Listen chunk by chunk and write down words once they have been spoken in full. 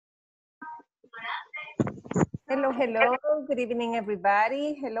Hello, hello. Good evening,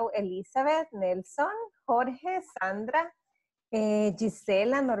 everybody. Hello, Elizabeth, Nelson, Jorge, Sandra,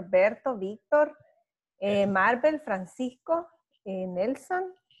 Gisela, Norberto, Víctor, Marvel, Francisco,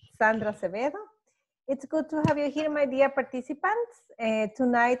 Nelson, Sandra Acevedo. It's good to have you here, my dear participants.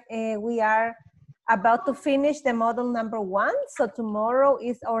 Tonight, we are about to finish the model number 1. So tomorrow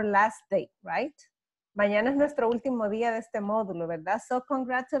is our last day, right? Mañana es nuestro último día de este módulo, ¿verdad? So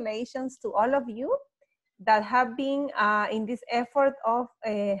congratulations to all of you that have been in this effort of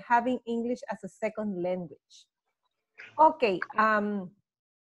having English as a second language. Okay,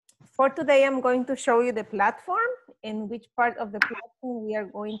 for today I'm going to show you the platform and which part of the platform we are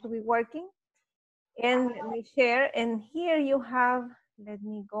going to be working. And let me share, and here you have, let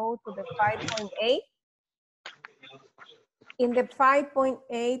me go to the 5.8. In the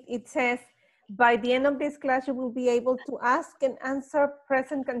 5.8, it says, by the end of this class, you will be able to ask and answer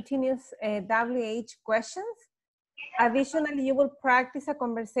present continuous WH questions. Additionally, you will practice a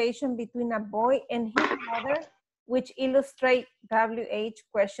conversation between a boy and his mother, which illustrate WH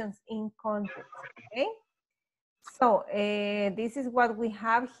questions in context, okay? So this is what we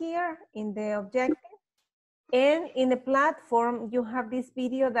have here in the objective. And in the platform, you have this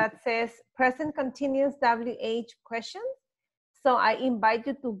video that says present continuous WH questions. So I invite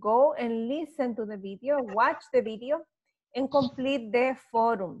you to go and listen to the video, watch the video, and complete the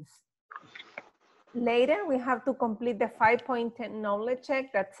forums. Later, we have to complete the 5.10 knowledge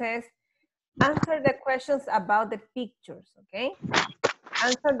check that says, answer the questions about the pictures, okay?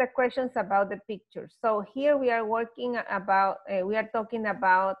 Answer the questions about the pictures. So here we are working about, we are talking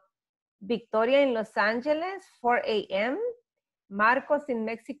about Victoria in Los Angeles, 4 a.m., Marcos in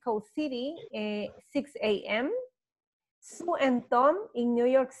Mexico City, 6 a.m., Sue and Tom in New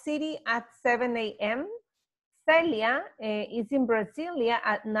York City at 7 a.m. Celia is in Brasilia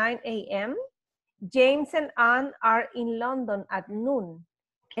at 9 a.m. James and Anne are in London at noon.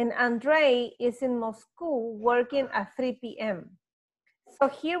 And Andre is in Moscow working at 3 p.m. So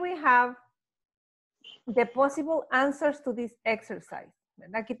here we have the possible answers to this exercise.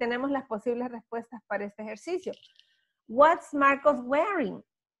 Aquí tenemos las posibles respuestas para este ejercicio. What's Marcos wearing?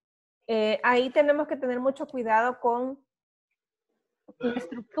 Ahí tenemos que tener mucho cuidado con la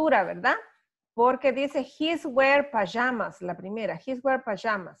estructura, ¿verdad? Porque dice, he's wear pajamas, la primera, he's wear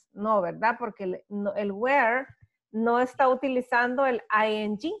pajamas. No, ¿verdad? Porque el wear no está utilizando el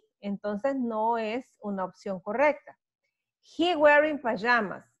ing, entonces no es una opción correcta. He wearing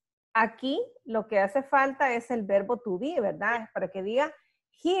pajamas. Aquí lo que hace falta es el verbo to be, ¿verdad? Para que diga,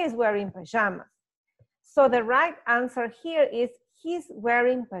 he is wearing pajamas. So the right answer here is, he's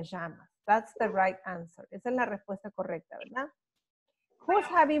wearing pajamas. That's the right answer. Esa es la respuesta correcta, ¿verdad? Who's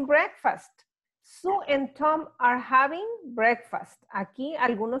having breakfast? Sue and Tom are having breakfast. Aquí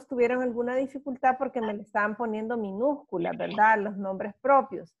algunos tuvieron alguna dificultad porque me le estaban poniendo minúsculas, ¿verdad? Los nombres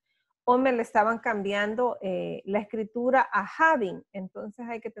propios. O me le estaban cambiando la escritura a having. Entonces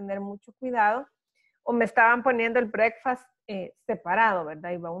hay que tener mucho cuidado. O me estaban poniendo el breakfast separado,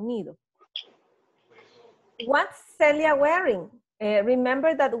 ¿verdad? Iba unido. What's Celia wearing?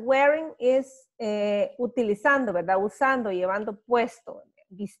 Remember that wearing is utilizando, ¿verdad? Usando, llevando puesto,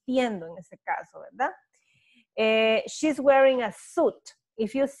 vistiendo en ese caso, ¿verdad? She's wearing a suit.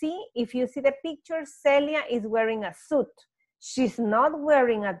 If you see the picture, Celia is wearing a suit. She's not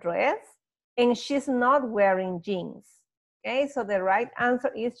wearing a dress and she's not wearing jeans. Okay, so the right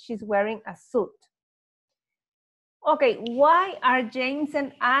answer is she's wearing a suit. Okay, why are James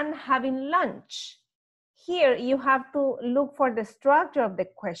and Anne having lunch? Here you have to look for the structure of the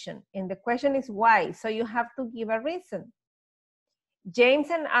question, and the question is why, so you have to give a reason. James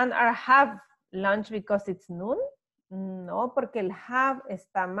and Anne are have lunch because it's noon. No, porque el have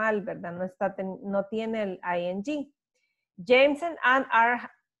está mal, ¿verdad? No tiene el ing. James and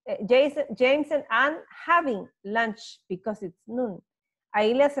Anne having lunch because it's noon.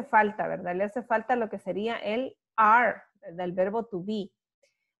 Ahí le hace falta, ¿verdad? Le hace falta lo que sería el are, ¿verdad? El verbo to be.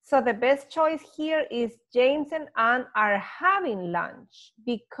 So the best choice here is James and Anne are having lunch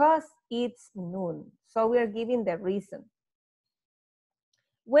because it's noon. So we are giving the reason.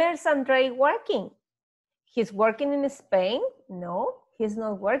 Where's Andre working? He's working in Spain? No, he's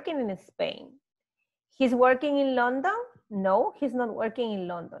not working in Spain. He's working in London? No, he's not working in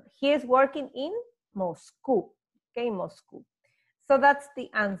London. He is working in Moscow. Okay, Moscow. So that's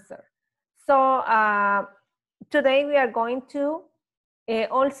the answer. So today we are going to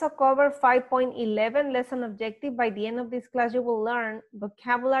also cover 5.11 lesson objective. By the end of this class, you will learn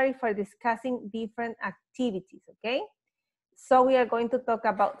vocabulary for discussing different activities, okay? So we are going to talk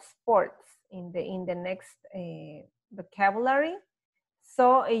about sports in the next vocabulary.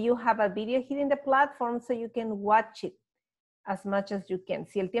 So you have a video here in the platform so you can watch it as much as you can.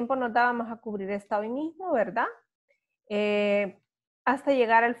 Si el tiempo nos da, vamos a cubrir esta hoy mismo, ¿verdad? Hasta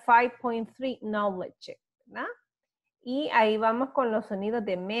llegar al 5.3 knowledge check, ¿verdad? Y ahí vamos con los sonidos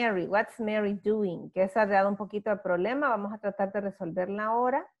de Mary. What's Mary doing? Que esa ha dado un poquito de problema. Vamos a tratar de resolverla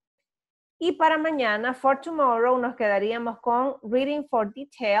ahora. Y para mañana, for tomorrow, nos quedaríamos con reading for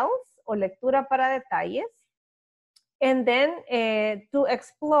details o lectura para detalles. And then to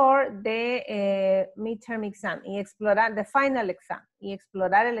explore the midterm exam y explorar the final exam y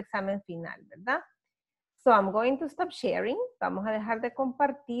explorar el examen final, ¿verdad? So I'm going to stop sharing. Vamos a dejar de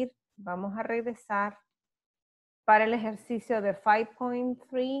compartir. Vamos a regresar para el ejercicio de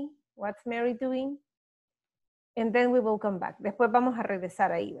 5.3. What's Mary doing? And then we will come back. Después vamos a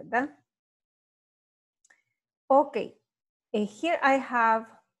regresar ahí, ¿verdad? Okay. Here I have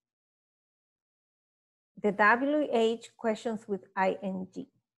the WH questions with ing.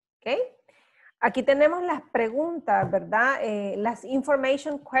 Okay. Aquí tenemos las preguntas, ¿verdad? Las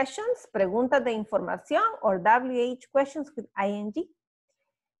information questions, preguntas de información, or WH questions with ing.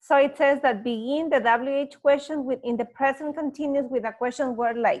 So it says that begin the WH question with in the present continuous with a question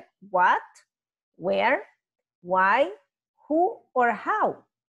word like what, where, why, who, or how.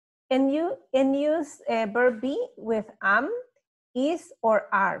 And use verb be with am, is, or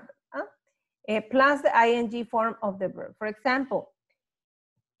are. Plus the ing form of the verb. For example,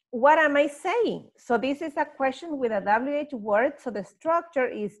 what am I saying? So this is a question with a WH word. So the structure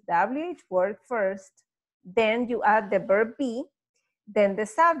is WH word first, then you add the verb be, then the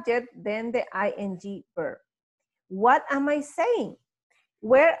subject, then the ing verb. What am I saying?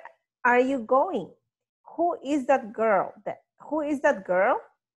 Where are you going? Who is that girl? Who is that girl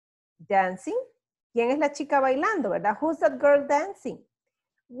dancing? ¿Quién es la chica bailando, verdad? Who's that girl dancing?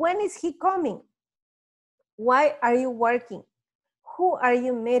 When is he coming? Why are you working? Who are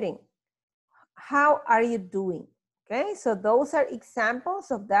you meeting? How are you doing? Okay, so those are examples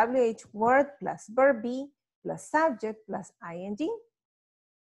of WH word plus verb be plus subject plus ing.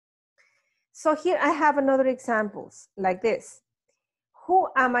 So here I have another examples like this. Who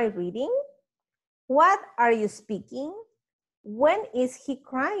am I reading? What are you speaking? When is he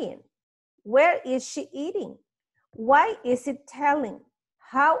crying? Where is she eating? Why is it telling?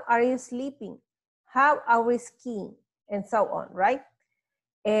 How are you sleeping? How are we skiing? And so on, right?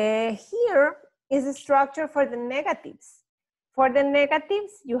 Here is the structure for the negatives. For the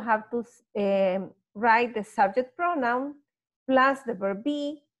negatives, you have to write the subject pronoun plus the verb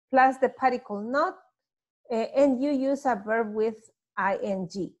be plus the particle not, and you use a verb with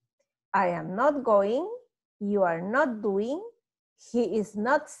ing. I am not going, you are not doing, he is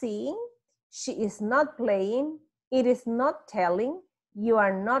not seeing, she is not playing, it is not telling, you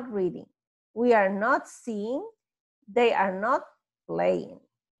are not reading, we are not seeing, they are not playing.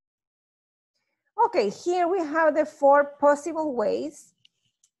 Okay, here we have the 4 possible ways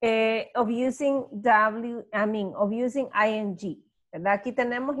of using ing. ¿Verdad? Aquí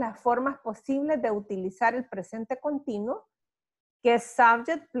tenemos las formas posibles de utilizar el presente continuo, que es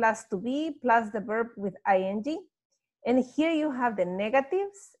subject plus to be plus the verb with ing. And here you have the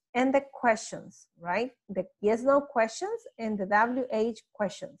negatives and the questions, right? The yes, no questions and the WH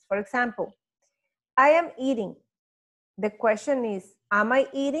questions. For example, I am eating. The question is, am I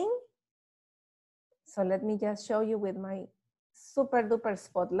eating? So let me just show you with my super duper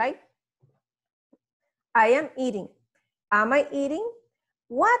spotlight. I am eating. Am I eating?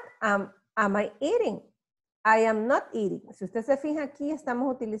 What am I eating? I am not eating. Si usted se fija aquí,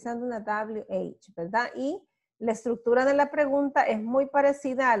 estamos utilizando una WH, ¿verdad? Y la estructura de la pregunta es muy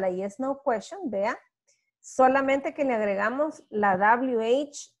parecida a la yes, no question, vea. Solamente que le agregamos la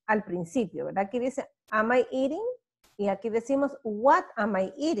WH al principio, ¿verdad? Aquí dice, am I eating? Y aquí decimos, what am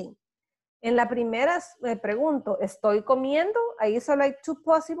I eating? En la primera pregunto, ¿estoy comiendo? Ahí solo hay 2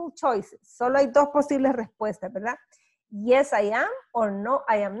 possible choices. Solo hay 2 posibles respuestas, ¿verdad? Yes, I am, or no,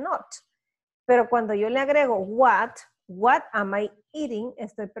 I am not. Pero cuando yo le agrego what am I eating?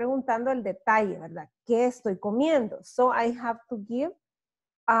 Estoy preguntando el detalle, ¿verdad? ¿Qué estoy comiendo? So I have to give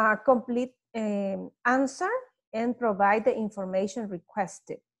a complete answer and provide the information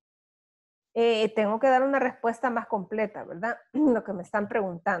requested. Tengo que dar una respuesta más completa, ¿verdad? Lo que me están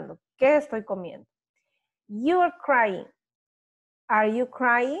preguntando. ¿Qué estoy comiendo? You are crying. Are you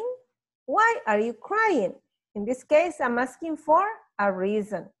crying? Why are you crying? In this case, I'm asking for a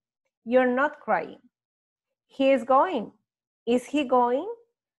reason. You're not crying. He is going. Is he going?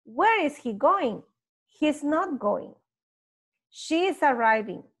 Where is he going? He's not going. She is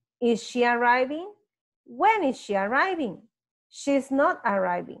arriving. Is she arriving? When is she arriving? She's not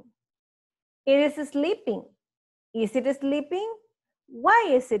arriving. It is sleeping. Is it sleeping? Why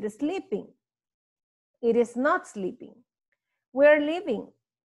is it sleeping? It is not sleeping. We're leaving.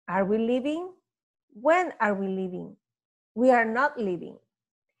 Are we leaving? When are we leaving? We are not leaving.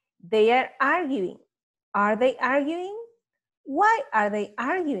 They are arguing. Are they arguing? Why are they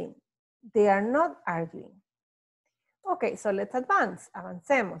arguing? They are not arguing. Okay, so let's advance.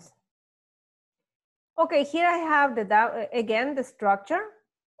 Avancemos. Okay, here I have again the structure.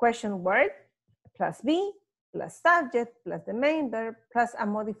 Question word plus be plus subject plus the main verb plus a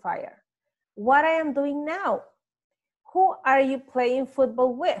modifier. What I am doing now? Who are you playing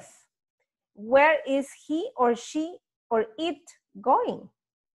football with? Where is he or she or it going?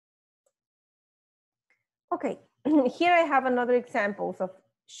 Okay, here I have another examples of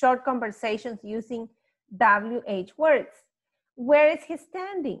short conversations using WH words. Where is he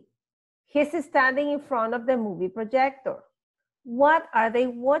standing? He's standing in front of the movie projector. What are they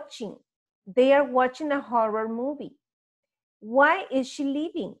watching? They are watching a horror movie. Why is she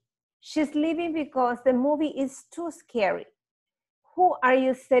leaving? She's leaving because the movie is too scary. Who are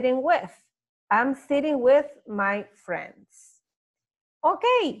you sitting with? I'm sitting with my friends.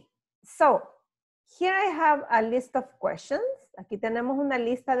 Okay, so here I have a list of questions. Aquí tenemos una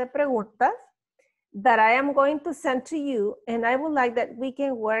lista de preguntas that I am going to send to you, and I would like that we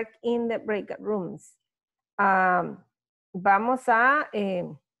can work in the breakout rooms. Vamos a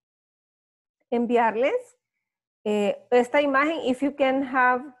enviarles esta imagen. If you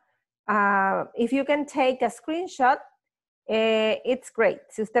can take a screenshot, it's great.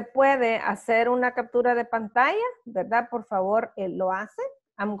 Si usted puede hacer una captura de pantalla, ¿verdad? Por favor, lo hace.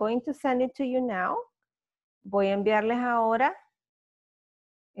 I'm going to send it to you now. Voy a enviarles ahora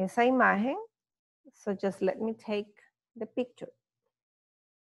esa imagen. So just let me take the picture.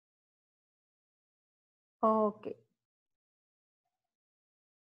 Okay.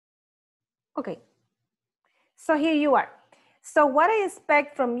 Okay. So here you are. So what I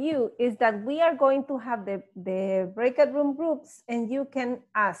expect from you is that we are going to have the breakout room groups and you can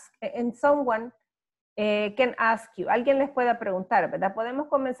ask, and someone can ask you. Alguien les pueda preguntar, ¿verdad? Podemos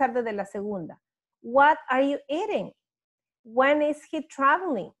comenzar desde la segunda. What are you eating? When is he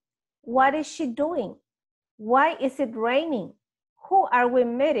traveling? What is she doing? Why is it raining? Who are we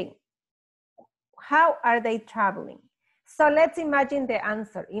meeting? How are they traveling? So let's imagine the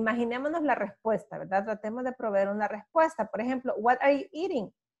answer. Imaginémonos la respuesta, ¿verdad? Tratemos de proveer una respuesta. Por ejemplo, what are you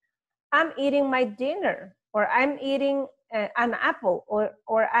eating? I'm eating my dinner, or I'm eating an apple,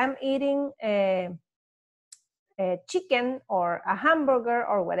 or I'm eating a chicken or a hamburger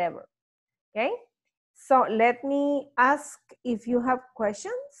or whatever. Okay? So let me ask if you have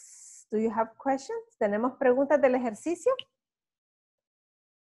questions. Do you have questions? ¿Tenemos preguntas del ejercicio?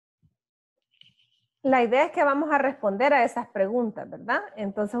 La idea es que vamos a responder a esas preguntas, ¿verdad?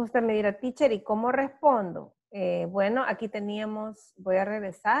 Entonces usted me dirá, teacher, ¿y cómo respondo? Bueno, aquí teníamos, voy a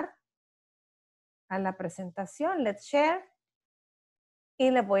regresar a la presentación, let's share.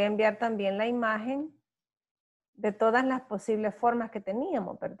 Y les voy a enviar también la imagen de todas las posibles formas que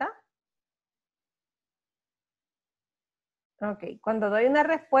teníamos, ¿verdad? Ok, cuando doy una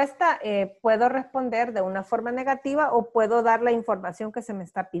respuesta, puedo responder de una forma negativa o puedo dar la información que se me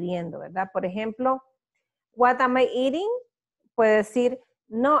está pidiendo, ¿verdad? Por ejemplo, what am I eating? Puede decir,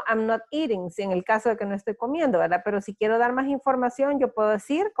 no, I'm not eating, si en el caso de que no estoy comiendo, ¿verdad? Pero si quiero dar más información, yo puedo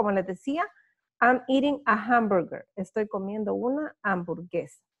decir, como les decía, I'm eating a hamburger. Estoy comiendo una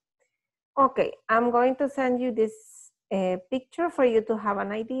hamburguesa. Okay, I'm going to send you this picture for you to have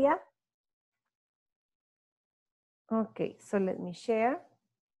an idea. Okay, so let me share.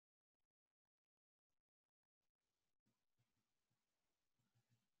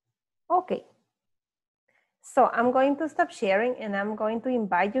 Okay. So I'm going to stop sharing and I'm going to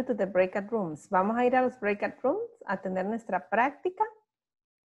invite you to the breakout rooms. Vamos a ir a los breakout rooms a tener nuestra práctica.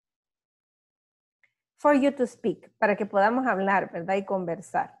 For you to speak, para que podamos hablar, ¿verdad? Y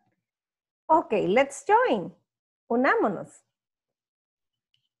conversar. Okay, let's join. Unámonos.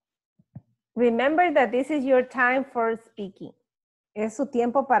 Remember that this is your time for speaking. Es su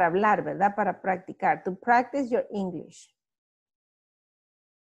tiempo para hablar, ¿verdad? Para practicar. To practice your English.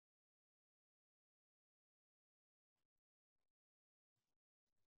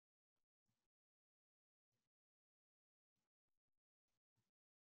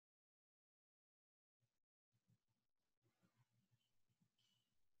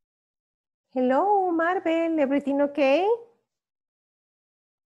 Hello, Marvel. Everything okay?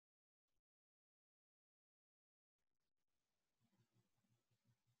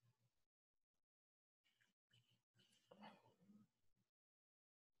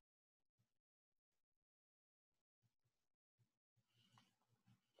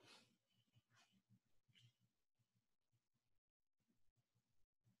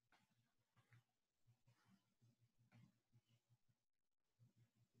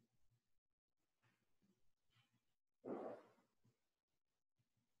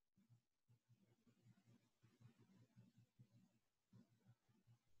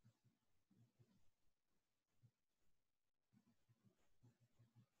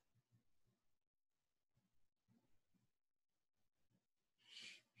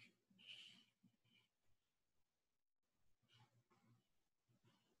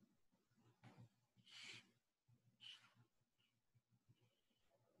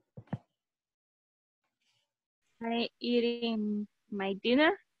 I'm eating my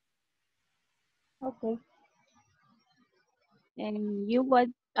dinner. Okay. And you, what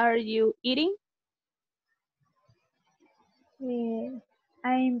are you eating?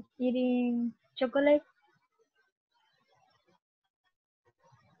 I'm eating chocolate.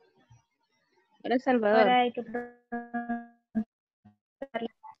 Era Salvador. Ahora hay que preguntarle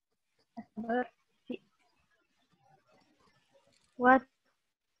a Salvador. Sí. What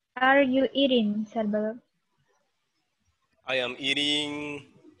are you eating, Salvador? I am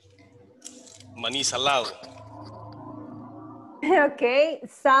eating maní salado. Ok,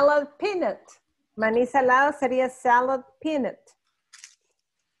 salad peanut. Maní salado sería salad peanut.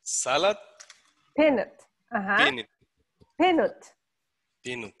 Salad Peanut. Ajá. peanut. Peanut.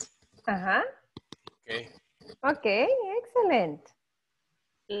 Peanut. Ajá. Okay. Ok, excelente.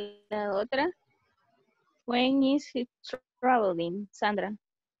 La otra. When is he traveling, Sandra?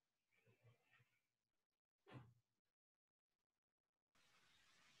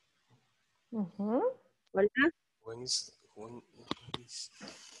 Ujú. Hola. When is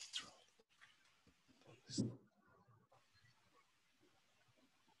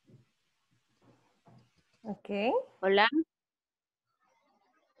Ok. Hola.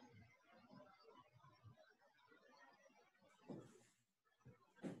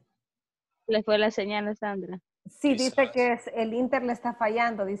 Le fue la señal a Sandra. Sí, Dice dice que el Inter le está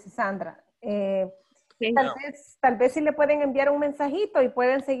fallando, dice Sandra. Sí. Tal vez si le pueden enviar un mensajito y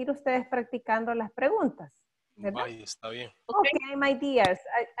pueden seguir ustedes practicando las preguntas. ¿Verdad? Vaya, está bien. Okay, my dears.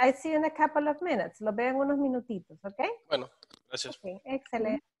 I see you in a couple of minutes. Los veo en unos minutitos, ¿ok? Bueno, gracias. Okay,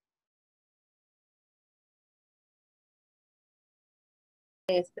 excelente.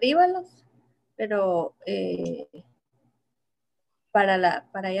 Escríbalos, pero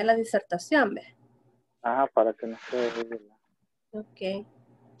para ya la disertación, ¿ve? Ajá, para que no se olvide. Ok.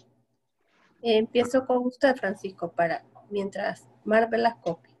 Empiezo con usted, Francisco, mientras Marvel las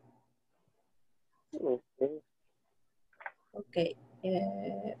copie. Okay. Ok.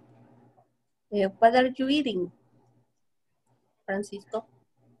 What are you eating, Francisco?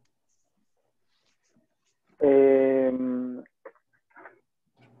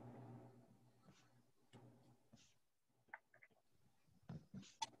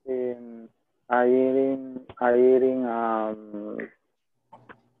 I eating pineapple.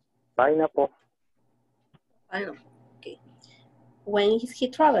 Pineapple. Okay. When is he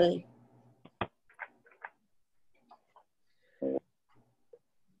traveling?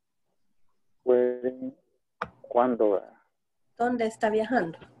 ¿Cuándo? ¿Dónde está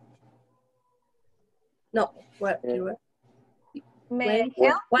viajando? No, ¿Me help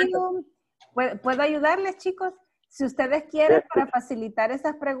you? ¿Puedo ayudarles, chicos? Si ustedes quieren, para facilitar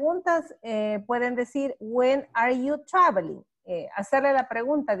esas preguntas, pueden decir, when are you traveling? Hacerle la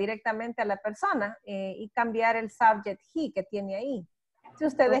pregunta directamente a la persona y cambiar el subject he que tiene ahí. Si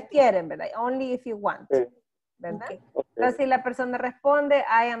ustedes quieren, ¿verdad? Only if you want, ¿verdad? Okay. Entonces, si la persona responde,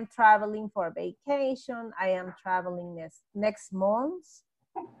 I am traveling for vacation, I am traveling next month,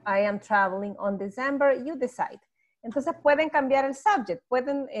 I am traveling on December, you decide. Entonces pueden cambiar el subject,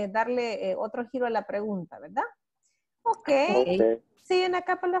 pueden darle otro giro a la pregunta, ¿verdad? Okay. See you in a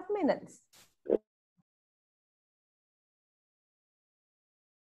couple of minutes.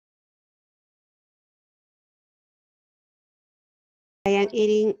 I am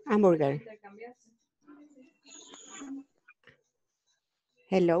eating hamburger.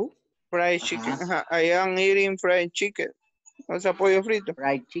 Hello. Fried chicken. Ajá. I am eating fried chicken. O sea, pollo frito.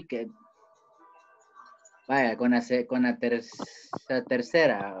 Fried chicken. Vaya, con la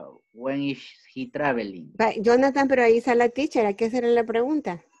tercera. When is he traveling? Jonathan, pero ahí está la teacher. ¿A qué hacerle la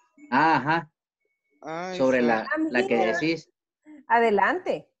pregunta? Ajá. Sobre la que decís.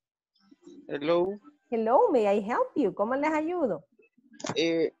 Adelante. Hello. Hello, may I help you? ¿Cómo les ayudo?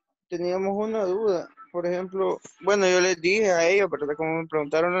 Teníamos una duda. Por ejemplo, bueno, yo les dije a ellos, ¿verdad? Como me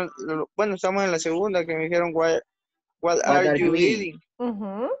preguntaron, bueno, estamos en la segunda, que me dijeron, what are you eating?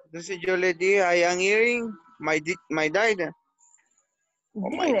 Entonces yo les dije, I am eating my dinner.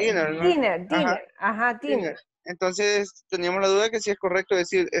 Dinner. Ajá, dinner. Entonces teníamos la duda que si es correcto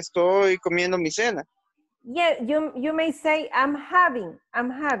decir, estoy comiendo mi cena. Yeah, you may say, I'm having.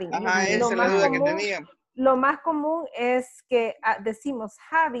 Ajá, esa es la duda que teníamos. Lo más común es que decimos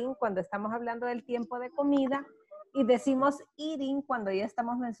having cuando estamos hablando del tiempo de comida y decimos eating cuando ya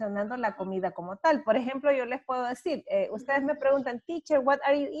estamos mencionando la comida como tal. Por ejemplo, yo les puedo decir, ustedes me preguntan, teacher, what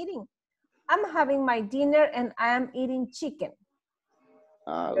are you eating? I'm having my dinner and I am eating chicken.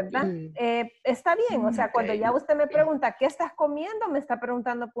 ¿Verdad? Está bien, o sea, cuando ya usted me pregunta, ¿qué estás comiendo? Me está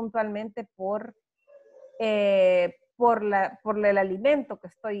preguntando puntualmente por el alimento que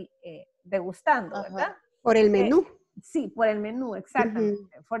estoy degustando, ¿verdad? Por el menú. Sí, por el menú, exactamente.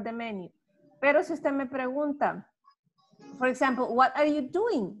 For the menu. Pero si usted me pregunta, por ejemplo, what are you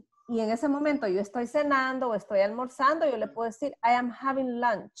doing? Y en ese momento yo estoy cenando o estoy almorzando, yo le puedo decir, I am having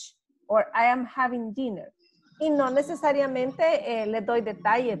lunch or I am having dinner. Y no necesariamente le doy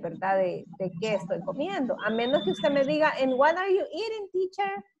detalles, ¿verdad? De qué estoy comiendo. A menos que usted me diga, and what are you eating,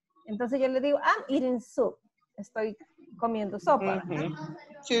 teacher? Entonces yo le digo, I'm eating soup. Estoy comiendo sopa.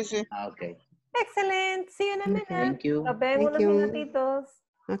 Sí, sí. Ah, ok. Excelente. See you in a minute. Thank you. Nos vemos unos minutitos.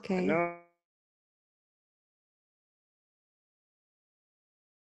 Okay. No.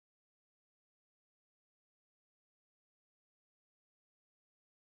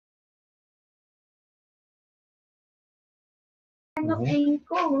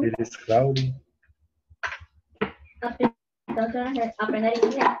 It is cloudy. Entonces, aprender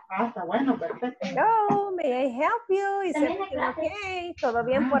inglés. Ah, está bueno, perfecto. Hello, may I help you? ¿Is everything okay? ¿Todo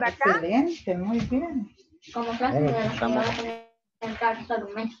bien por acá? Excelente, muy bien. Como clase de la Estamos.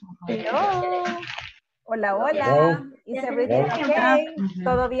 Hello. Hola, hola. Hello. ¿Is everything okay?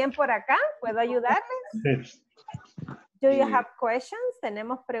 ¿Todo bien por acá? ¿Puedo ayudarles? Yes. Do you have questions?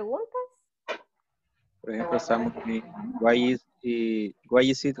 ¿Tenemos preguntas? Por ejemplo, estamos en why is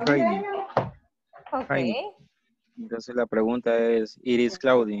it raining? Ok. Raining. Entonces la pregunta es, it is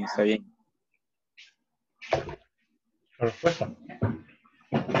cloudy, ¿está bien? La respuesta.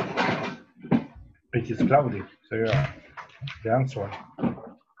 It is cloudy. Sería the answer.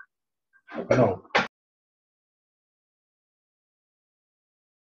 No.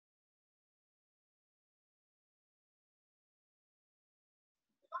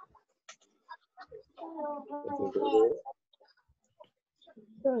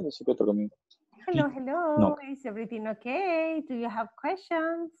 Hello, hello. No. Is everything okay? Do you have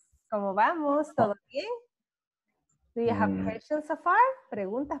questions? ¿Cómo vamos? ¿Todo bien? Do you have questions so far?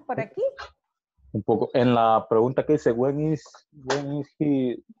 ¿Preguntas por aquí? Un poco. En la pregunta que dice, when is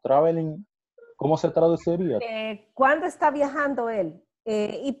he traveling? ¿Cómo se traduciría? ¿Cuándo está viajando él?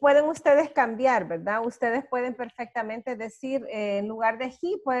 Y pueden ustedes cambiar, ¿verdad? Ustedes pueden perfectamente decir, en lugar de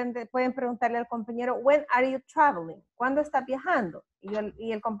he, pueden preguntarle al compañero, when are you traveling? ¿Cuándo está viajando?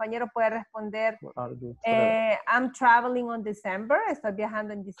 Y el compañero puede responder, I'm traveling on December, estoy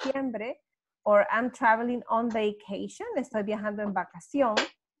viajando en diciembre. Or I'm traveling on vacation, estoy viajando en vacación.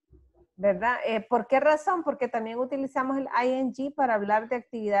 ¿Verdad? ¿Por qué razón? Porque también utilizamos el ing para hablar de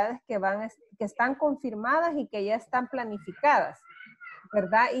actividades que están confirmadas y que ya están planificadas,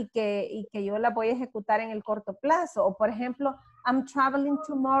 ¿verdad? Y que yo las voy a ejecutar en el corto plazo. O por ejemplo, I'm traveling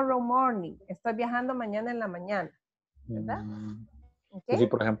tomorrow morning. Estoy viajando mañana en la mañana, ¿verdad? ¿Okay?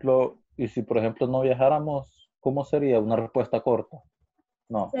 Y si por ejemplo no viajáramos, ¿cómo sería una respuesta corta?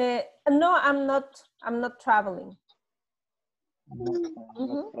 No. No, I'm not traveling.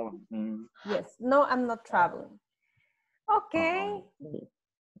 Yes, no, I'm not traveling. Okay.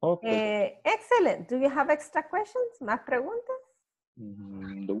 Excellent. Do you have extra questions? ¿Más preguntas?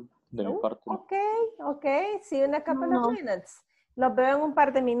 No, de mi parte. Okay. See you in a couple of minutes. Los veo en un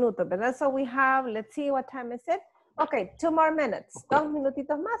par de minutos, ¿verdad? So we have, let's see, what time is it? Okay, 2 more minutes. 2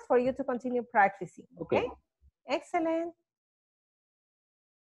 minutitos más for you to continue practicing. Okay? Excellent.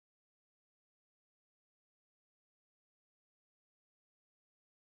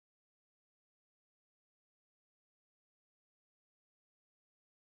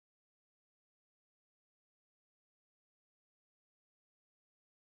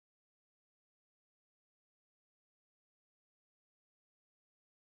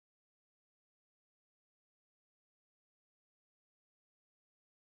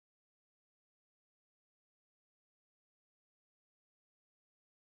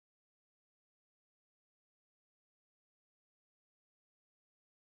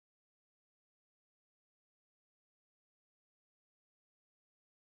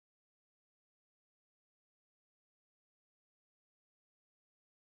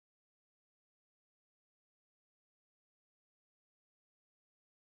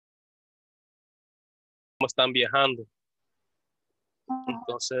 Están viajando.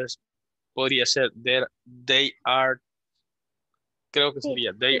 Entonces, podría ser, they are, creo que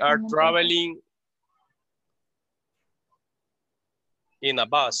sería, they are traveling in a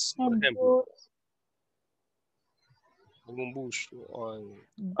bus, por ejemplo. En un bus.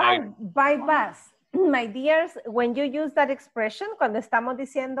 By bus. My dears, when you use that expression, cuando estamos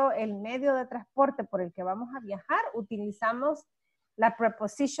diciendo el medio de transporte por el que vamos a viajar, utilizamos la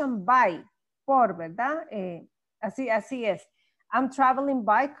preposition by, por, ¿verdad? Así es. I'm traveling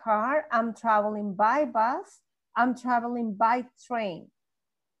by car, I'm traveling by bus, I'm traveling by train.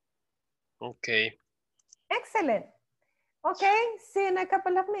 Okay. Excellent. Okay, see you in a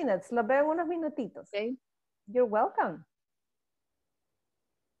couple of minutes. Los veo en unos minutitos. Okay. You're welcome.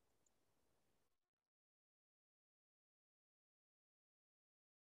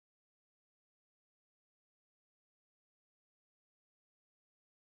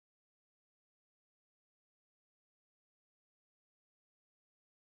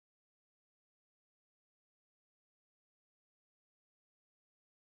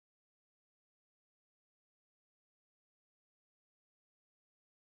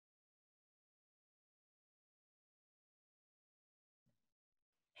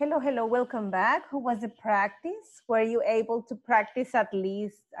 Hello, hello, welcome back. How was the practice? Were you able to practice at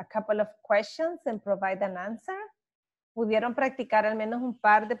least a couple of questions and provide an answer? ¿Pudieron practicar al menos un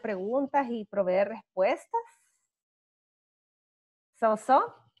par de preguntas y proveer respuestas?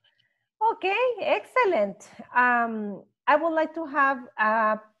 So? Okay, excellent. I would like to have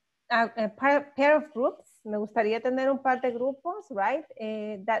a pair of groups. Me gustaría tener un par de grupos, right?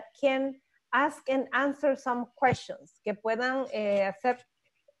 That can ask and answer some questions. Que puedan hacer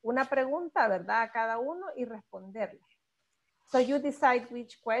una pregunta, ¿verdad? A cada uno y responderla. So you decide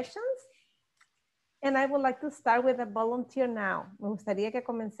which questions. And I would like to start with a volunteer now. Me gustaría que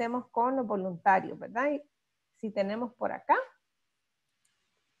comencemos con los voluntarios, ¿verdad? Y si tenemos por acá.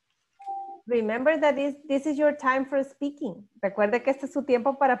 Remember that this is your time for speaking. Recuerde que este es su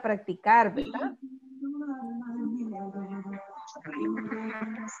tiempo para practicar, ¿verdad?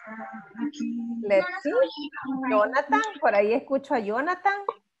 Let's see. Jonathan, por ahí escucho a Jonathan.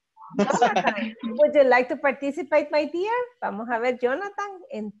 Jonathan, would you like to participate, my dear? Vamos a ver, Jonathan,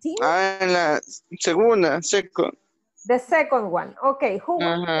 en team. En la segunda, second. The second one. Okay, who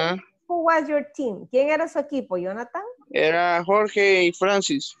was your team? ¿Quién era su equipo, Jonathan? Era Jorge y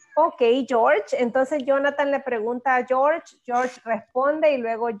Francis. Ok, George. Entonces Jonathan le pregunta a George, George responde y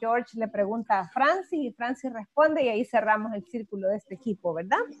luego George le pregunta a Francis y Francis responde y ahí cerramos el círculo de este equipo,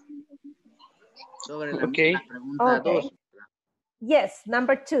 ¿verdad? Sobre la pregunta 2. Yes,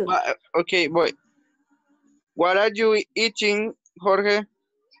 number 2. Okay, boy. What are you eating, Jorge?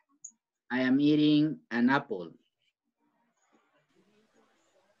 I am eating an apple.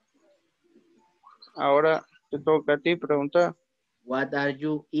 Ahora te toca a ti preguntar. What are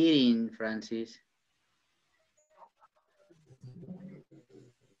you eating, Francis?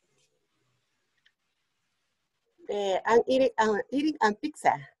 I'm eating a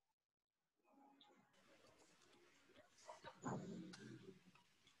pizza.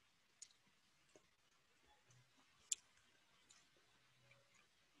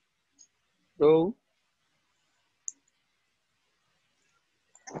 Go.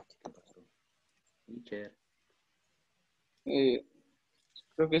 Teacher.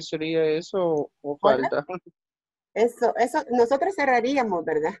 Creo que sería eso o falta. Eso, nosotros cerraríamos,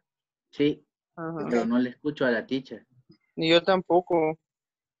 ¿verdad? Sí, pero no le escucho a la teacher. Ni yo tampoco.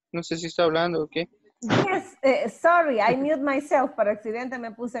 No sé si está hablando o qué. Yes, sorry, I mute myself. Por accidente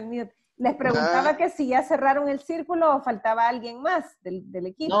me puse en mute. Les preguntaba que si ya cerraron el círculo o faltaba alguien más del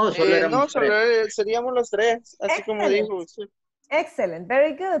equipo. No, solo éramos tres. Seríamos los tres, así como dijo. Sí. Excellent,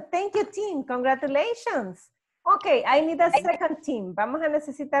 very good. Thank you, team. Congratulations. Okay, I need a second team. Vamos a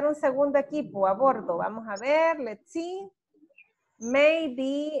necesitar un segundo equipo a bordo. Vamos a ver, let's see.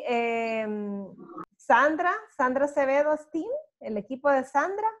 Maybe Sandra Acevedo's team, el equipo de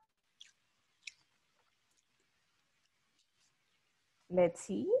Sandra. Let's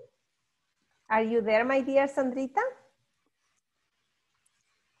see. Are you there, my dear Sandrita?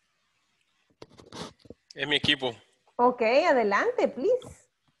 Es mi equipo. Okay, adelante, please.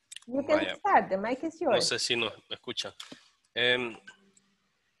 You can start. The mic is yours. No sé si nos escucha.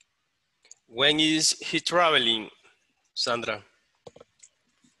 When is he traveling, Sandra?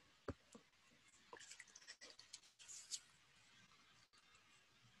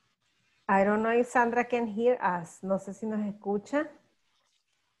 I don't know if Sandra can hear us. No sé si nos escucha.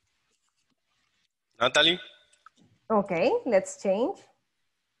 Natalie? Okay, let's change.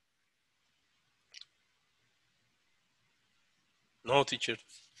 No, teacher.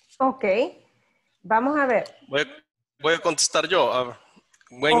 Okay, vamos a ver. Voy a contestar yo.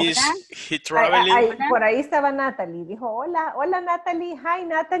 When is he traveling? Por ahí estaba Natalie. Dijo, hola, hola Natalie. Hi,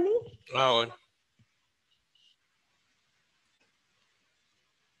 Natalie. Bueno.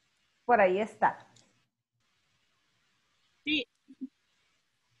 Por ahí está. Sí.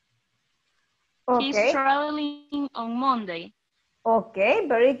 Okay. He's traveling on Monday. Okay,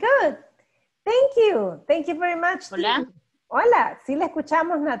 very good. Thank you. Thank you very much. Hola. Hola, sí le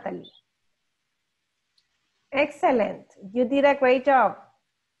escuchamos, Natalie. Excellent. You did a great job.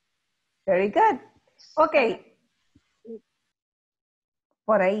 Very good. Okay.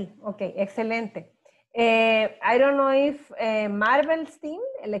 Por ahí. Okay, excelente. I don't know if Marvel's team,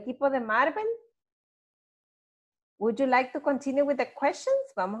 el equipo de Marvel. Would you like to continue with the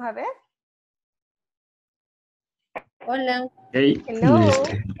questions? Vamos a ver. Hola. Hey, Hello.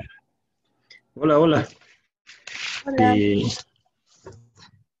 hola, hola. Hola.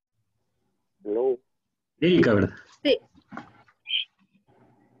 Hello. Erika, ¿verdad? Sí.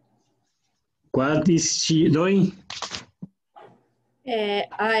 What is she doing?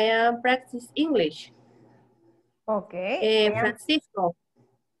 I am practice English. Okay. Francisco.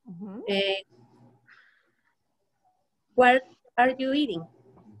 What are you eating?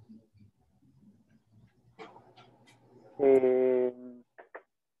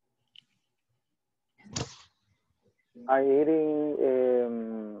 I'm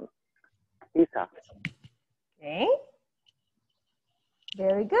eating pizza. Okay.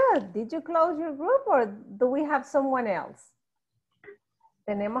 Very good. Did you close your group or do we have someone else?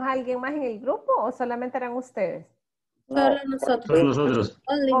 ¿Tenemos alguien más en el grupo o solamente eran ustedes? Solo nosotros. Solo nosotros.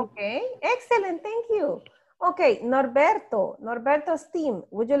 Okay, excellent, thank you. Okay, Norberto's team,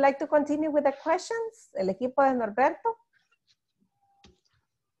 would you like to continue with the questions? El equipo de Norberto.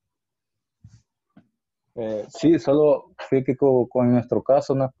 Sí, solo fue que con nuestro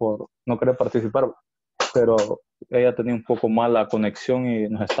caso no es por no querer participar, pero ella tenía un poco mala conexión y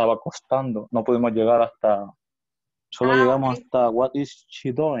nos estaba costando. No pudimos llegar solo llegamos hasta what is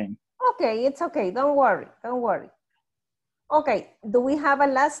she doing. Okay, it's okay, don't worry. Okay, do we have a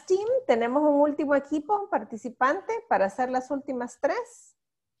last team? ¿Tenemos un último equipo participante para hacer las últimas tres?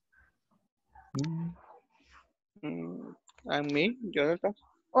 A mí, Jonathan.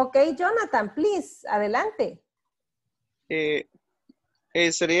 Okay, Jonathan, please, adelante.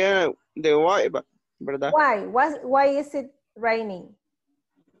 Sería de why, ¿verdad? Why is it raining?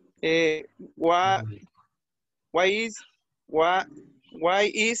 Why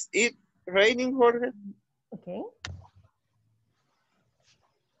is it raining, Jorge? Okay.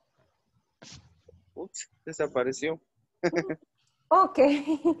 Ups, desapareció.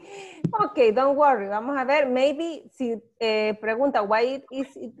 Okay, okay, don't worry. Vamos a ver, maybe si pregunta why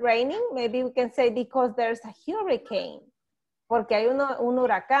is it raining, maybe we can say because there's a hurricane. Porque hay un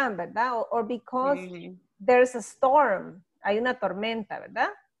huracán, ¿verdad? Or because there's a storm. Hay una tormenta, ¿verdad?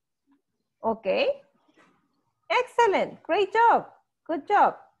 Okay. Excellent. Great job. Good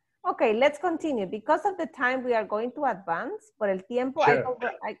job. Okay, let's continue. Because of the time we are going to advance. Por el tiempo, Sure.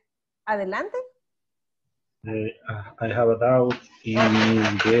 adelante. I have a doubt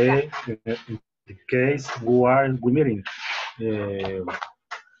in the case we meeting.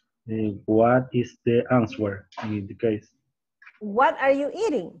 What is the answer in the case? What are you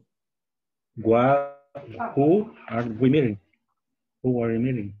eating? Who are we meeting? Who are you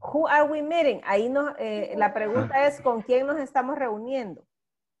meeting? Who are we meeting? Ahí la pregunta es ¿con quién nos estamos reuniendo?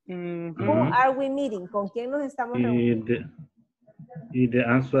 Who are we meeting? ¿Con quién nos estamos reuniendo? Is the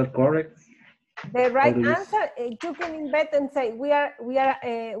answer correct? The right answer, you can invent and say we are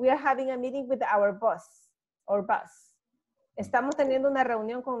having a meeting with our boss or boss. Estamos teniendo una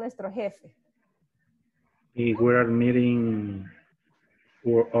reunión con nuestro jefe. We are meeting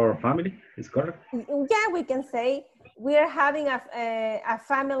our family, is correct? Yeah, we can say we are having a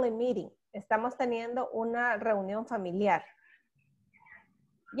family meeting. Estamos teniendo una reunión familiar.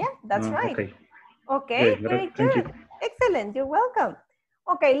 Yeah, that's right. Okay, very good. Excellent, you're welcome.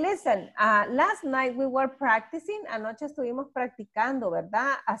 Okay, listen, last night we were practicing, anoche estuvimos practicando,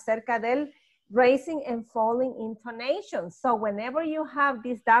 ¿verdad? Acerca del raising and falling intonation. So whenever you have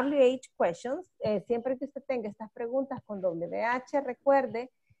these WH questions, siempre que usted tenga estas preguntas con WH,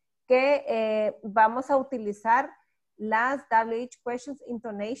 recuerde que vamos a utilizar las WH questions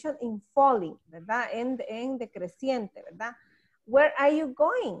intonation in falling, ¿verdad? En decreciente, ¿verdad? Where are you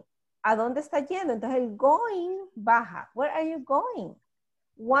going? ¿A dónde está yendo? Entonces el going baja. Where are you going?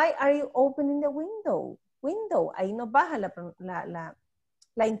 Why are you opening the window? Window, ahí nos baja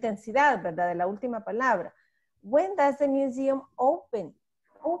la intensidad, ¿verdad? De la última palabra. When does the museum open?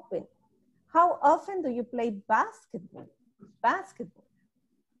 Open. How often do you play basketball? Basketball.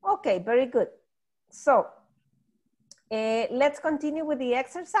 Okay, very good. So, let's continue with the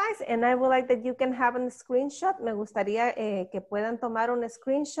exercise and I would like that you can have a screenshot. Me gustaría que puedan tomar un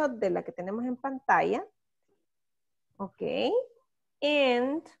screenshot de la que tenemos en pantalla. Okay.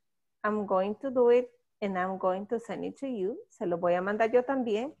 And I'm going to do it and I'm going to send it to you. Se lo voy a mandar yo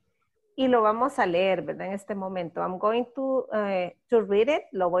también. Y lo vamos a leer, ¿verdad? En este momento. I'm going to read it.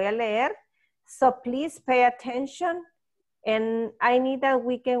 Lo voy a leer. So please pay attention. And I need that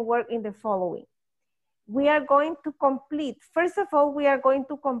we can work in the following. We are going to complete. First of all, we are going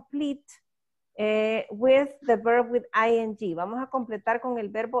to complete with the verb with ing. Vamos a completar con el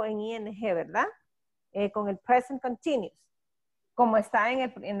verbo en ing, ¿verdad? Con el present continuous. Como está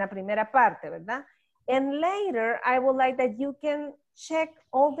en la primera parte, ¿verdad? And later, I would like that you can check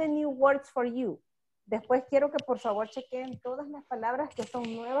all the new words for you. Después quiero que por favor chequen todas las palabras que son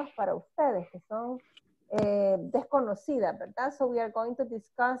nuevas para ustedes, que son desconocidas, ¿verdad? So we are going to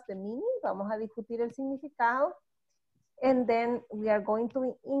discuss the meaning. Vamos a discutir el significado. And then we are going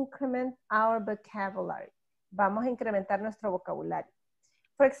to increment our vocabulary. Vamos a incrementar nuestro vocabulario.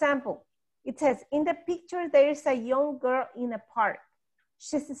 For example, it says, in the picture, there is a young girl in a park.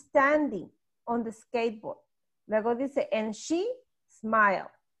 She's standing on the skateboard. Luego dice, and she smiled.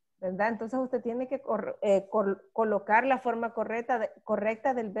 ¿Verdad? Entonces usted tiene que colocar la forma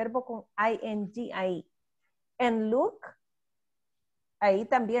correcta del verbo con ing ahí. And look, ahí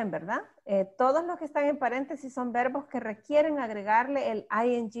también, ¿verdad? Todos los que están en paréntesis son verbos que requieren agregarle el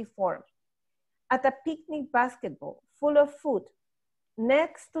ing form. At a picnic basketball full of food.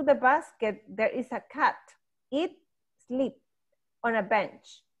 Next to the basket, there is a cat. It sleeps on a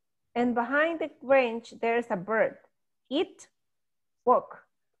bench. And behind the bench, there is a bird. It walks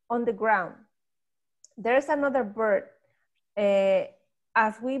on the ground. There's another bird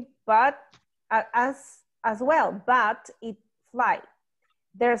as well, but it flies.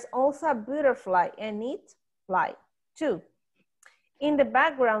 There's also a butterfly and it flies too. In the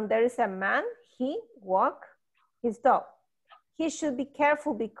background, there is a man. He walks his dog. He should be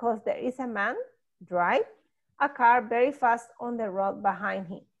careful because there is a man drive a car very fast on the road behind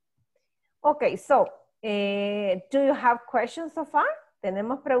him. Okay, so do you have questions so far?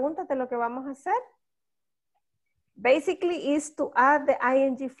 ¿Tenemos preguntas de lo que vamos a hacer? Basically is to add the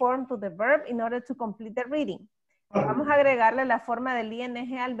ing form to the verb in order to complete the reading. Vamos a agregarle la forma del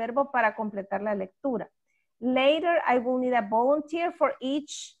ing al verbo para completar la lectura. Later, I will need a volunteer for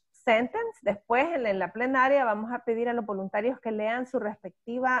each sentence. Después, en la plenaria, vamos a pedir a los voluntarios que lean su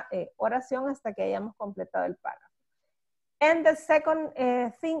respectiva oración hasta que hayamos completado el párrafo. And the second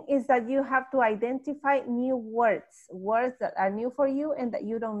thing is that you have to identify new words, words that are new for you and that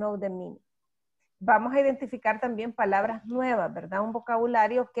you don't know the meaning. Vamos a identificar también palabras nuevas, ¿verdad? Un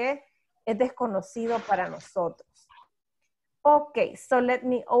vocabulario que es desconocido para nosotros. Okay, so let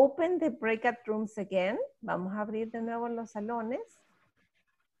me open the breakout rooms again. Vamos a abrir de nuevo los salones.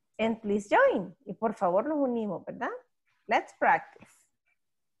 And please join. Y por favor nos unimos, ¿verdad? Let's practice.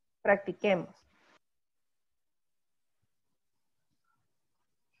 Practiquemos.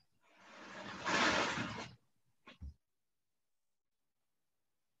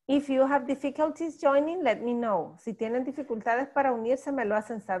 If you have difficulties joining, let me know. Si tienen dificultades para unirse, me lo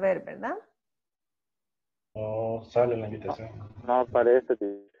hacen saber, ¿verdad? No sale la invitación. No aparece.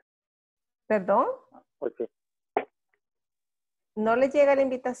 ¿Perdón? Ok. ¿No le llega la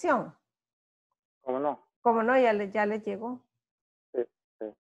invitación? ¿Cómo no? ¿Cómo no? Ya le llegó. Sí, sí.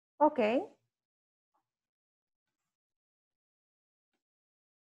 Ok.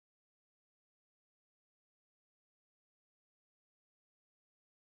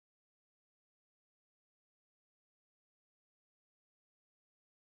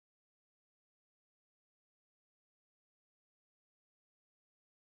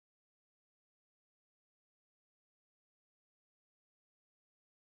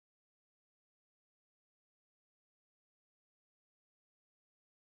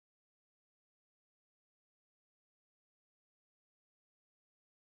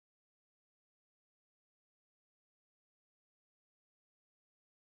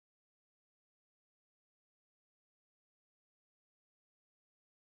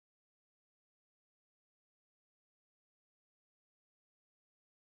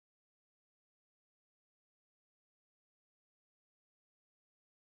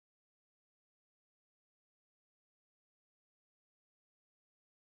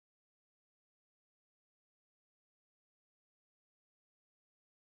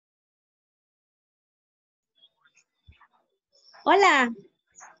 Hola,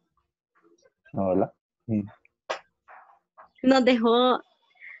 Hola. nos dejó.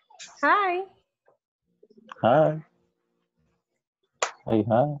 Hi. Hi. Hi, hi.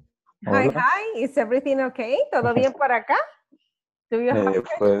 Hi, Hola. hi. Is everything okay? ¿Todo bien por acá? Do you have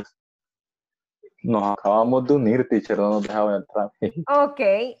Pues nos acabamos de unir, teacher, no nos dejaban entrar.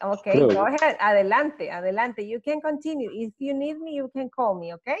 Okay, Creo go yo. ahead. Adelante. You can continue. If you need me, you can call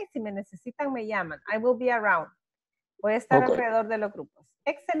me, okay? Si me necesitan, me llaman. I will be around. Voy a estar Okay. alrededor de los grupos.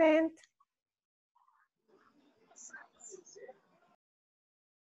 Excelente.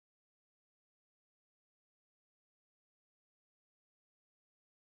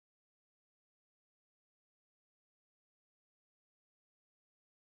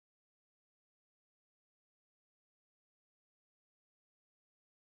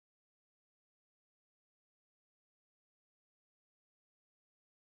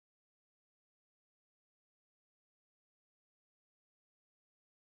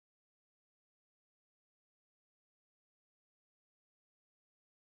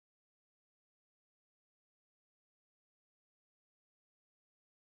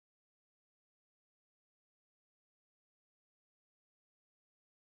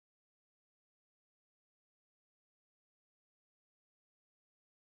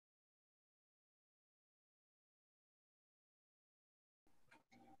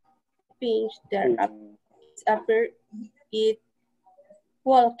 bench there appear it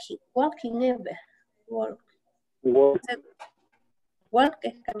walking never. Walk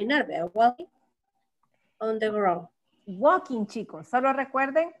es caminar, ¿verdad? Walking on the ground. Walking, chicos. Solo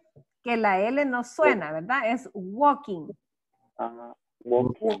recuerden que la L no suena, ¿verdad? Es walking.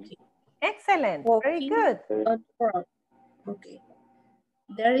 Walking. Excellent. Very good. On the ground. Okay.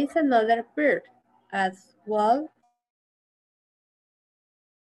 There is another bird as well.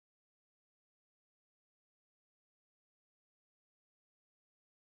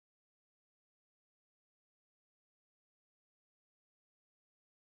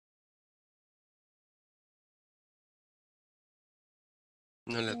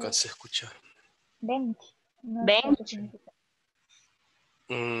 No le alcancé a escuchar. Bench. No sé Bench. qué significa.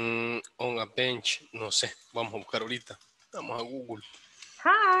 On a bench, no sé. Vamos a buscar ahorita. Vamos a Google.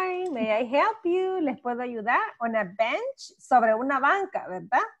 Hi, may I help you? ¿Les puedo ayudar? On a bench, sobre una banca,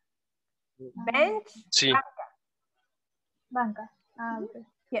 ¿verdad? Bench, Sí. Banca. Ah, ok.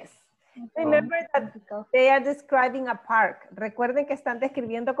 yes. Remember that they are describing a park. Recuerden que están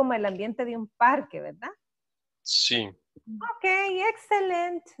describiendo como el ambiente de un parque, ¿verdad? Sí. Okay,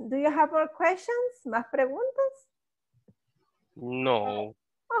 excellent. Do you have more questions? ¿Más preguntas? No.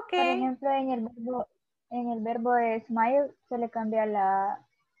 Por Okay. ejemplo, en el verbo de smile se le cambia la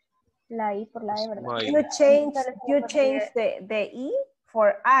I por la E, ¿verdad? Smile. You change the E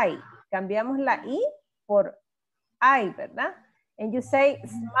for I. Cambiamos la I por I, ¿verdad? And you say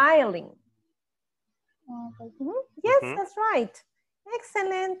smiling. Okay. Yes, that's right.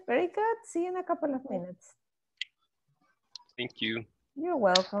 Excellent. Very good. See you in a couple of minutes. Thank you. You're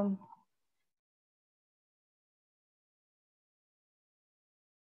welcome.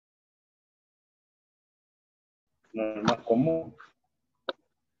 No es más común.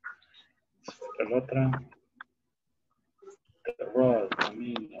 La otra. The road,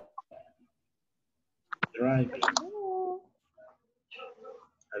 camino. Driving.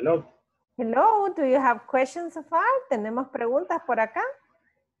 Hello. Hello, do you have questions so far? ¿Tenemos preguntas por acá?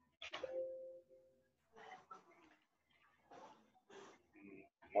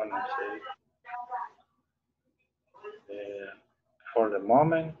 Bueno, sí. For the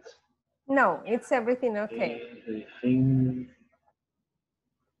moment. No, it's everything okay.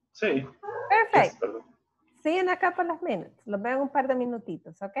 Sí. Perfect. Yes, See you in a couple of minutes. Los veo en un par de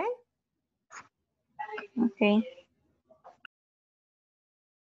minutitos, ¿ok? Ok.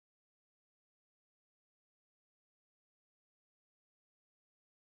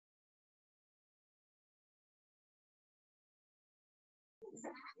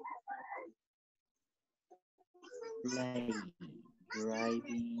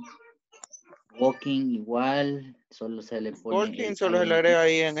 Driving, walking igual, solo se le pone Walking solo se le agrega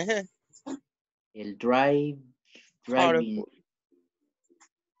ING. el driving.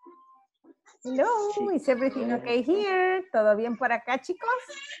 Hello, is everything okay here? ¿Todo bien por acá, chicos?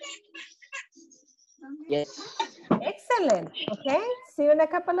 Yes. Excellent. Okay, see you in a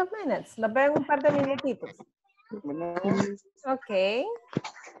couple of minutes. Los veo en un par de minutitos. Okay.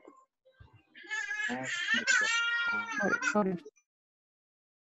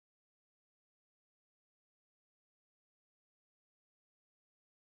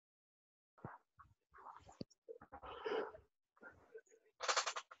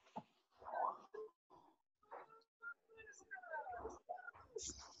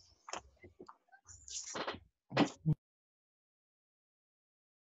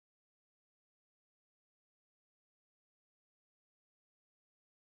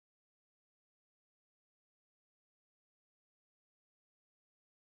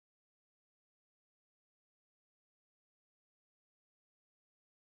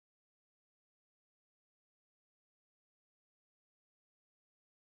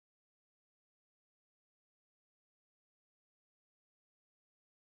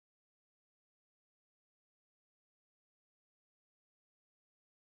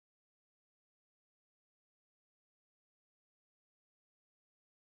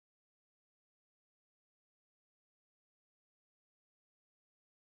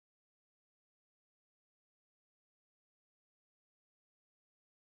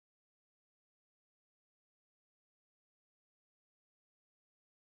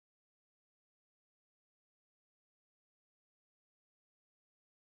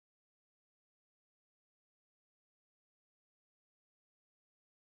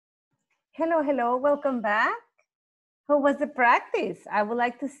 Hello, hello, welcome back. How was the practice? I would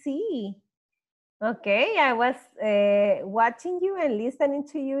like to see. Okay, I was watching you and listening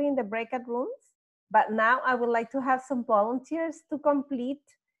to you in the breakout rooms, but now I would like to have some volunteers to complete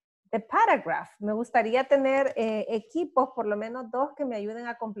the paragraph. Me gustaría tener equipos, por lo menos 2, que me ayuden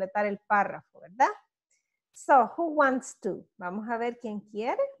a completar el párrafo, ¿verdad? So, who wants to? Vamos a ver quién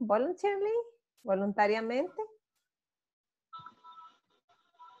quiere. Voluntarily, voluntariamente.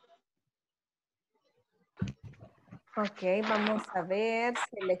 Ok, vamos a ver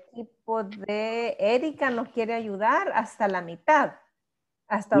si el equipo de Erika nos quiere ayudar hasta la mitad.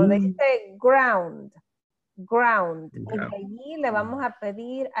 Hasta donde dice ground. Ground. Y de allí le vamos a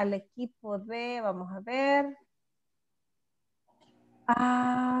pedir al equipo de, vamos a ver.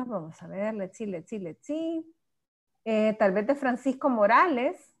 Vamos a ver, let's see. Tal vez de Francisco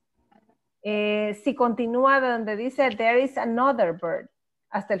Morales. Si continúa de donde dice there is another bird.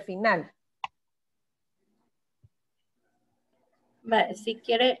 Hasta el final. Vale, si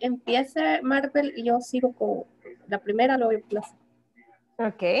quiere empiece Marvel y yo sigo con la primera, lo voy a aplazar.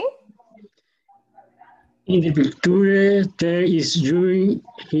 Ok. In the picture, there is Yuri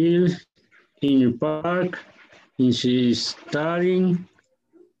Hill in the park, and she is starting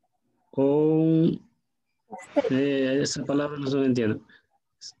on... esa palabra no se lo entiendo.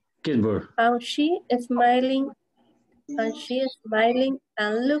 Skateboard. And she is smiling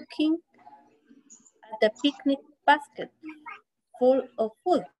and looking at the picnic basket full of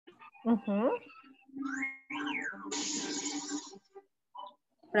food.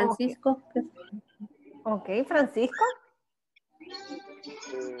 Francisco. Ok, Francisco.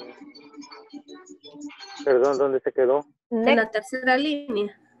 Perdón, ¿dónde se quedó? En la tercera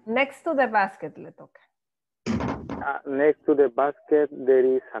línea. Next to the basket le toca. Next to the basket, there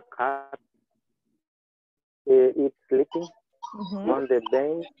is a cat. It's sleeping on the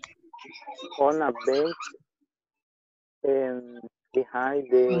bench, on a bench, and behind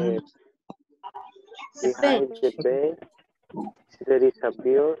the bench, there is a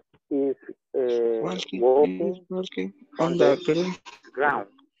bird is walking on the ground.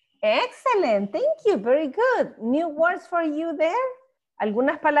 Excellent, thank you, very good. New words for you there.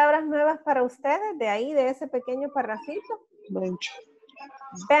 ¿Algunas palabras nuevas para ustedes de ahí, de ese pequeño parrafito? Bench.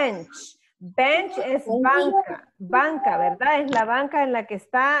 Bench. Bench es banca. Banca, ¿verdad? Es la banca en la que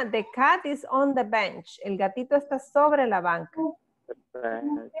está. The cat is on the bench. El gatito está sobre la banca.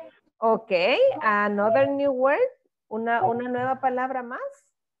 Ok, another new word. Una nueva palabra más.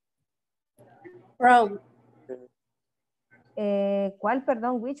 Ground. ¿Cuál,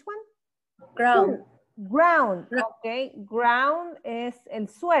 perdón? Which one? Ground. Ground, ok. Ground es el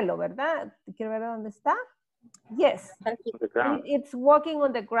suelo, ¿verdad? ¿Quiero ver dónde está? Yes. It's walking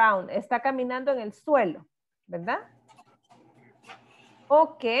on the ground. Está caminando en el suelo, ¿verdad?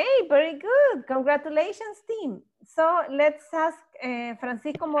 Ok, very good. Congratulations, team. So let's ask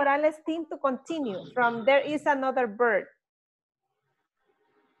Francisco Morales' team to continue from there is another bird.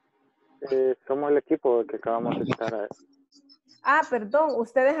 Somos el equipo que acabamos de estar. Perdón,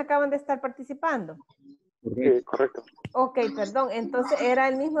 ustedes acaban de estar participando. Sí, correcto. Ok, perdón. Entonces era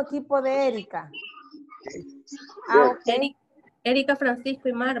el mismo equipo de Erika. Okay. Erika, Francisco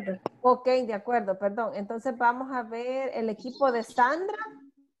y Marvel. Ok, de acuerdo, perdón. Entonces vamos a ver el equipo de Sandra.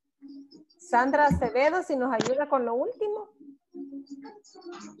 Sandra Acevedo, si nos ayuda con lo último.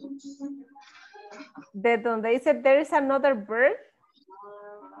 De donde dice there is another bird.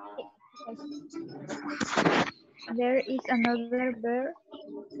 There is another bird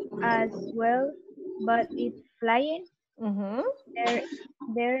as well, but it's flying.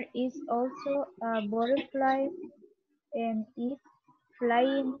 There is also a butterfly and it's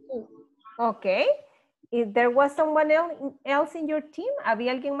flying too. Okay. If there was someone else in your team,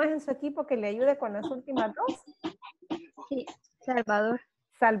 ¿había alguien más en su equipo que le ayude con las últimas dos? Sí, Salvador.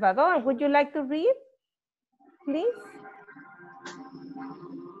 Salvador, would you like to read, please?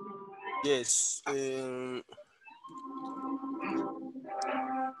 Yes.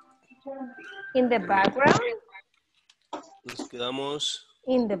 In the background. Nos quedamos.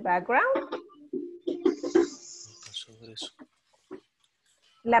 In the background.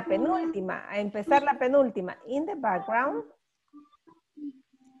 La penúltima, a empezar la penúltima. In the background.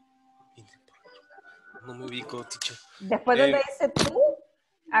 No me ubico, teacher. Después donde dice tú,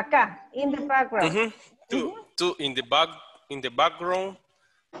 acá, in the background. Two, in the background,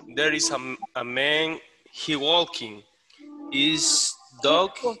 there is a man, he walking. His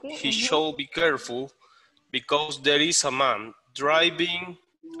dog, he should be careful because there is a man driving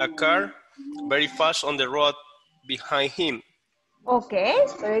a car very fast on the road behind him. Okay,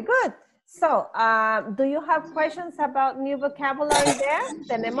 very good. So, do you have questions about new vocabulary there?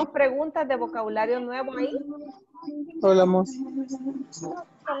 ¿Tenemos preguntas de vocabulario nuevo ahí? Hola, amor.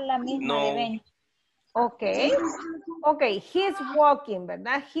 Con la misma de bench. Okay. Okay, he's walking,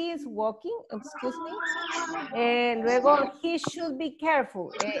 ¿verdad? He is walking, excuse me. Luego, he should be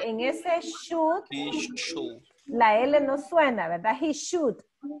careful. En ese should, He should. la L no suena, ¿verdad? He should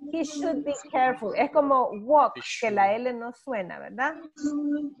be careful. Es como walk, que la L no suena, ¿verdad?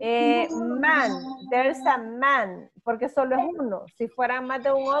 Man, there's a man, porque solo es uno. Si fuera más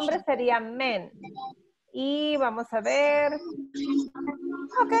de un hombre, sería men. Y vamos a ver.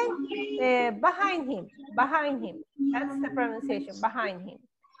 Okay, behind him. That's the pronunciation, behind him.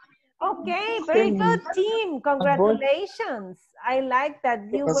 Okay, very good team. Congratulations. I like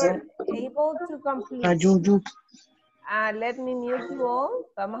that you were able to complete. Let me mute you all.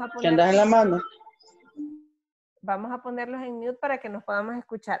 Vamos a ponerlos en la mano. Vamos a ponerlos en mute para que nos podamos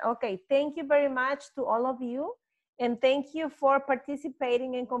escuchar. Okay, thank you very much to all of you. And thank you for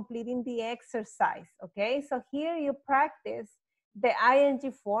participating and completing the exercise. Okay, so here you practice the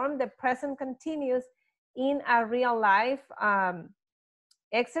ing form, the present continuous, in a real life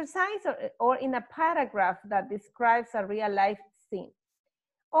exercise or in a paragraph that describes a real life scene.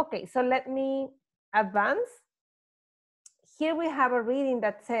 Okay, so let me advance. Here we have a reading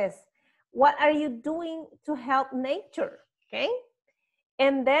that says, what are you doing to help nature? Okay,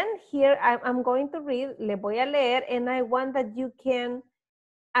 and then here I'm going to read, le voy a leer, and I want that you can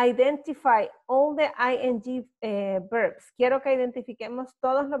identify all the ing verbs. Quiero que identifiquemos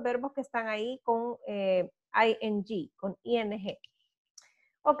todos los verbos que están ahí con ing, con ing.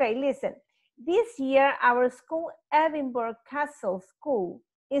 Okay, listen. This year, our school, Edinburgh Castle School,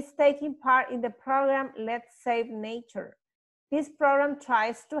 is taking part in the program Let's Save Nature. This program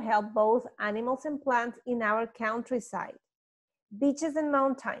tries to help both animals and plants in our countryside. Beaches and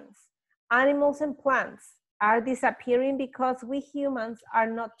mountains, animals and plants are disappearing because we humans are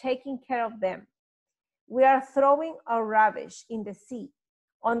not taking care of them. We are throwing our rubbish in the sea,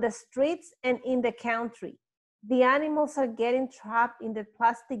 on the streets, and in the country. The animals are getting trapped in the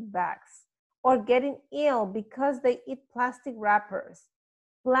plastic bags or getting ill because they eat plastic wrappers.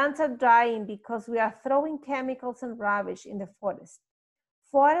 Plants are dying because we are throwing chemicals and rubbish in the forest.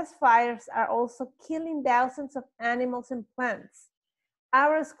 Forest fires are also killing thousands of animals and plants.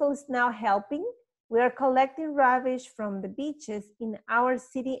 Our school is now helping. We are collecting rubbish from the beaches in our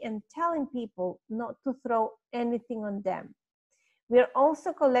city and telling people not to throw anything on them. We are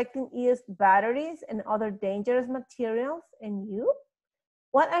also collecting used batteries and other dangerous materials. And you?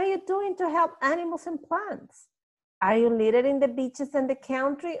 What are you doing to help animals and plants? Are you littering the beaches and the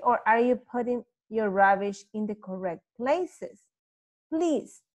country, or are you putting your rubbish in the correct places?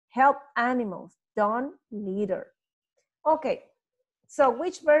 Please help animals, don't litter. Okay, so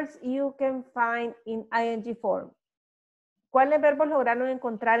which verbs you can find in ing form? ¿Cuáles verbos lograron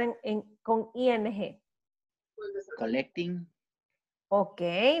encontrar con ing? Collecting.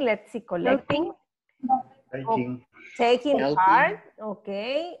 Okay, let's see, collecting. Taking. Taking part,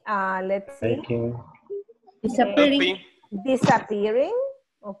 okay. Let's see. Taking. Disappearing. Disappearing,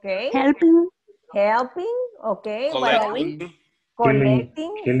 okay. Helping. Helping, okay. Collecting.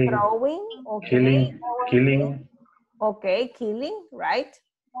 Collecting, Killing. throwing, okay. Killing. Okay, killing, right?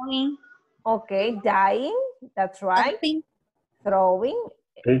 Throwing. Okay, dying, that's right. Helping. Throwing,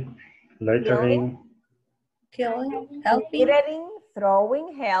 Littering. Killing. Helping. littering,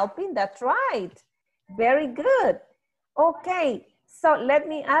 throwing, helping, that's right. Very good. Okay, so let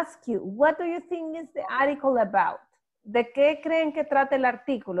me ask you, what do you think is the article about? ¿De qué creen que trata el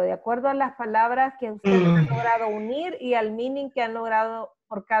artículo? De acuerdo a las palabras que ustedes han logrado unir y al meaning que han logrado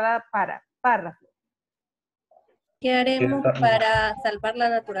por cada párrafo. ¿Qué haremos para salvar la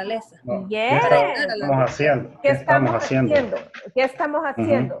naturaleza? Yes. ¿Qué estamos haciendo? ¿Qué estamos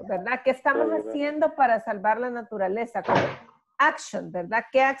haciendo? ¿Verdad? ¿Qué estamos haciendo para salvar la naturaleza? Como action, ¿verdad?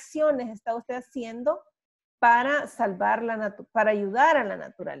 ¿Qué acciones está usted haciendo para salvar para ayudar a la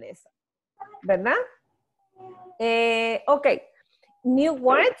naturaleza? ¿Verdad? Okay. New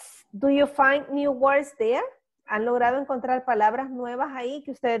words. Do you find new words there? ¿Han logrado encontrar palabras nuevas ahí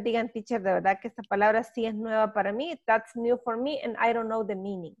que ustedes digan, teacher, de verdad que esta palabra sí es nueva para mí? That's new for me and I don't know the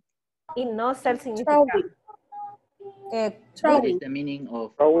meaning. Y no sé el significado. What is the meaning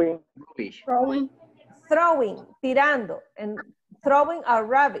of rubbish? Throwing, tirando. And throwing our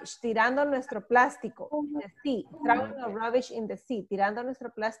rubbish, tirando nuestro plástico. In the sea. Throwing our rubbish in the sea. Tirando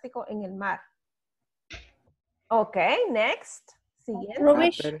nuestro plástico en el mar. Okay, next. Siguiente.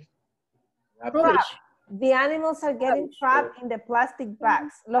 Rubbish. Rubbish. The animals are getting trapped in the plastic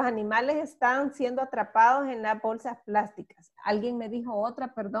bags. Los animales están siendo atrapados en las bolsas plásticas. Alguien me dijo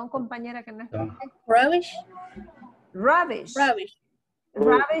otra, perdón, compañera, que no escuché. Rubbish. Rubbish. Rubbish.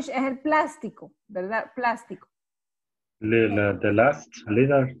 Rubbish es el plástico, ¿verdad? Plástico. The last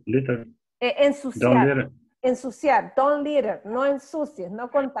litter. Ensuciar. Don't litter. Ensuciar. Don't litter. No ensucies, no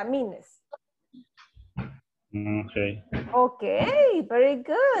contamines. Okay. Okay, very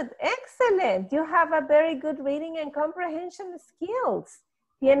good. Excellent. You have a very good reading and comprehension skills.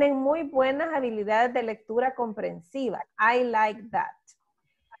 Tienen muy buenas habilidades de lectura comprensiva. I like that.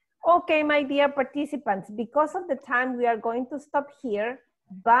 Okay, my dear participants, because of the time, we are going to stop here,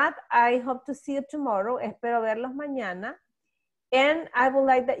 but I hope to see you tomorrow. Espero verlos mañana. And I would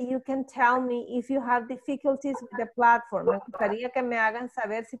like that you can tell me if you have difficulties with the platform. Me gustaría que me hagan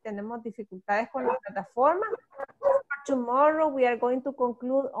saber si tenemos dificultades con la plataforma. For tomorrow, we are going to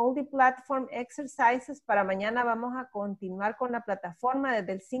conclude all the platform exercises. Para mañana vamos a continuar con la plataforma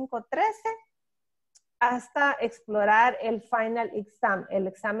desde el 5.13 hasta explorar el final exam, el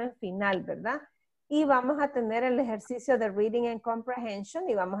examen final, ¿verdad? Y vamos a tener el ejercicio de reading and comprehension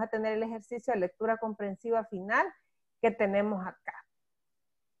y vamos a tener el ejercicio de lectura comprensiva final que tenemos acá.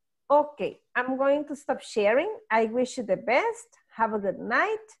 Okay, I'm going to stop sharing. I wish you the best. Have a good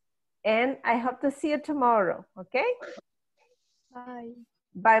night. And I hope to see you tomorrow, okay? Bye.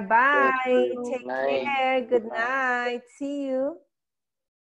 Bye-bye. Good Take night. care. Good night. See you.